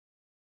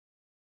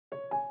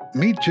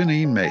Meet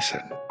Janeen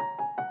Mason,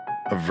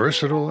 a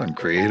versatile and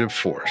creative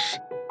force,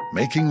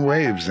 making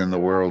waves in the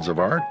worlds of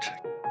art,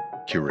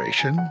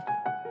 curation,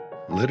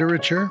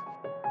 literature,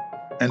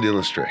 and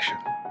illustration.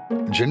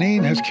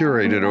 Janeen has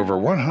curated over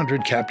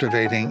 100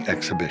 captivating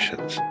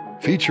exhibitions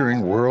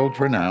featuring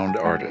world-renowned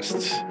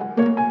artists.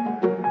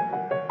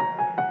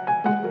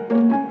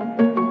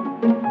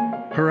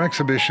 Her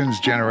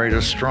exhibitions generate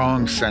a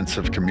strong sense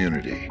of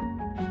community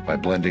by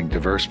blending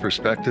diverse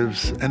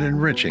perspectives and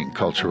enriching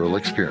cultural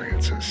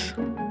experiences.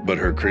 But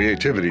her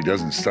creativity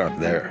doesn't stop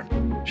there.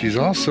 She's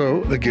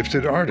also a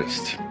gifted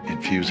artist,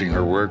 infusing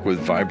her work with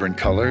vibrant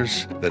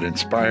colors that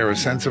inspire a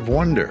sense of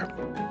wonder.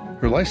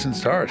 Her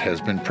licensed art has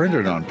been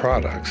printed on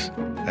products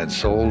and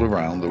sold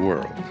around the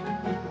world.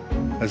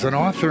 As an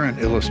author and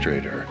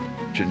illustrator,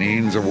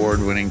 Janeen's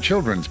award-winning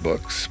children's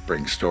books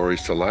bring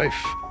stories to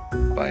life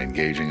by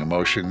engaging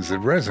emotions that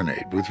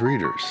resonate with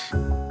readers.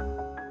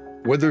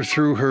 Whether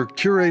through her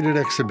curated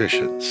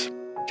exhibitions,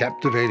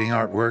 captivating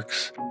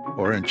artworks,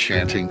 or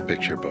enchanting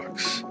picture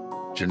books,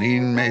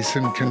 Janeen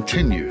Mason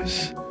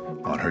continues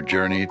on her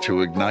journey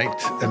to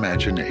ignite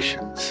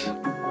imaginations.